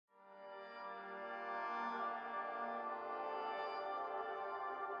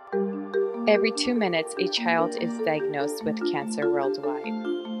Every 2 minutes, a child is diagnosed with cancer worldwide.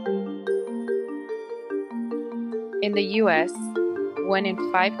 In the US, 1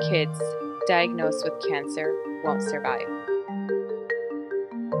 in 5 kids diagnosed with cancer won't survive.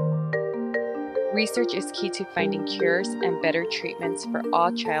 Research is key to finding cures and better treatments for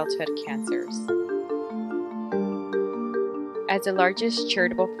all childhood cancers. As the largest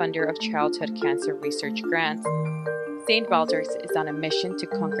charitable funder of childhood cancer research grants, St. Baldrick is on a mission to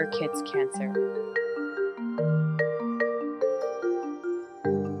conquer kids' cancer.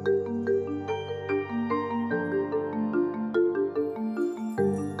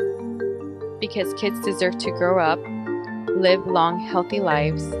 Because kids deserve to grow up, live long, healthy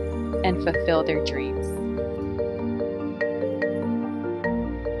lives, and fulfill their dreams.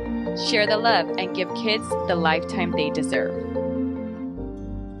 Share the love and give kids the lifetime they deserve.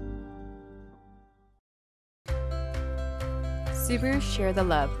 Subaru Share the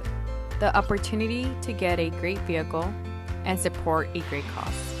Love, the opportunity to get a great vehicle and support a great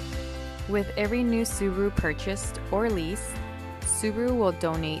cause. With every new Subaru purchased or leased, Subaru will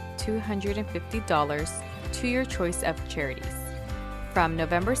donate $250 to your choice of charities. From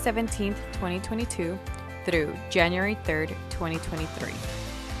November 17, 2022 through January 3, 2023.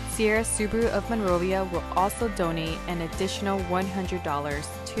 Sierra Subaru of Monrovia will also donate an additional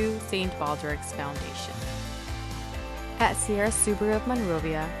 $100 to St. Baldrick's Foundation. At Sierra Subaru of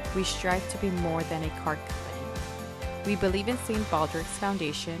Monrovia, we strive to be more than a car company. We believe in St. Baldrick's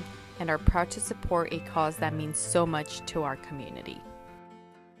Foundation and are proud to support a cause that means so much to our community.